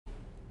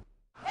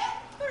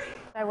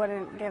I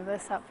wouldn't give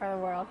this up for the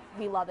world.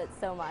 We love it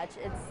so much.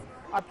 It's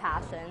our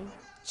passion.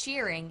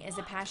 Cheering is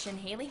a passion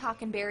Haley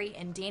Hockenberry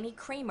and Danny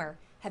Kramer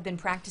have been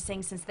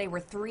practicing since they were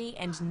 3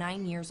 and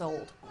 9 years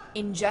old.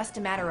 In just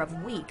a matter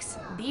of weeks,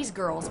 these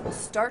girls will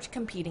start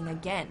competing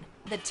again.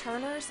 The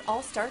Turners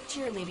All-Star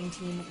Cheerleading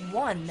Team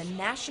won the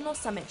National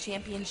Summit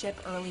Championship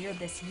earlier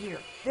this year.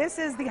 This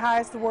is the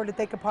highest award that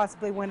they could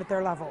possibly win at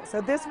their level.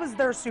 So this was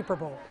their Super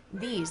Bowl.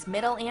 These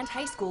middle and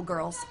high school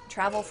girls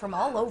travel from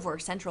all over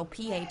Central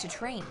PA to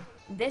train.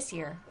 This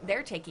year,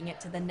 they're taking it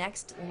to the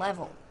next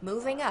level,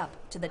 moving up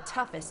to the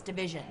toughest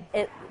division.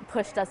 It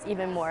pushed us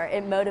even more.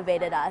 It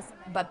motivated us.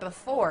 But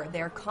before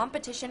they're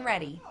competition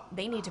ready,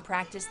 they need to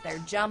practice their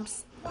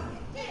jumps,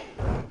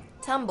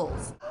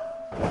 tumbles,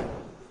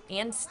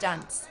 and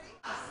stunts.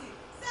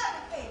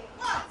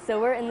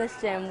 So we're in this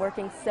gym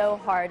working so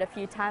hard a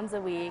few times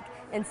a week,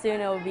 and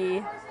soon it will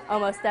be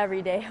almost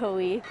every day a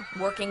week.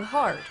 Working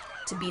hard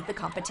to beat the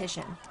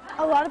competition.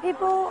 A lot of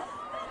people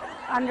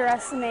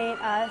underestimate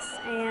us,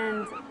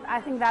 and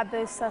I think that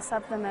boosts us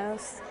up the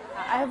most.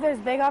 I hope there's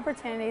big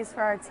opportunities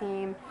for our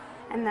team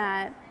and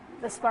that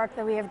the spark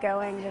that we have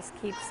going just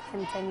keeps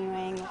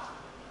continuing.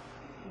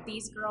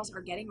 These girls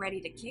are getting ready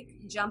to kick,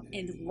 jump,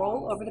 and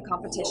roll over the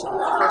competition.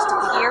 The first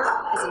of the year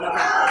is in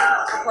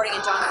November. Reporting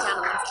in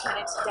Johnstown,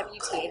 Kennett,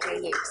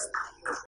 WTAJ News.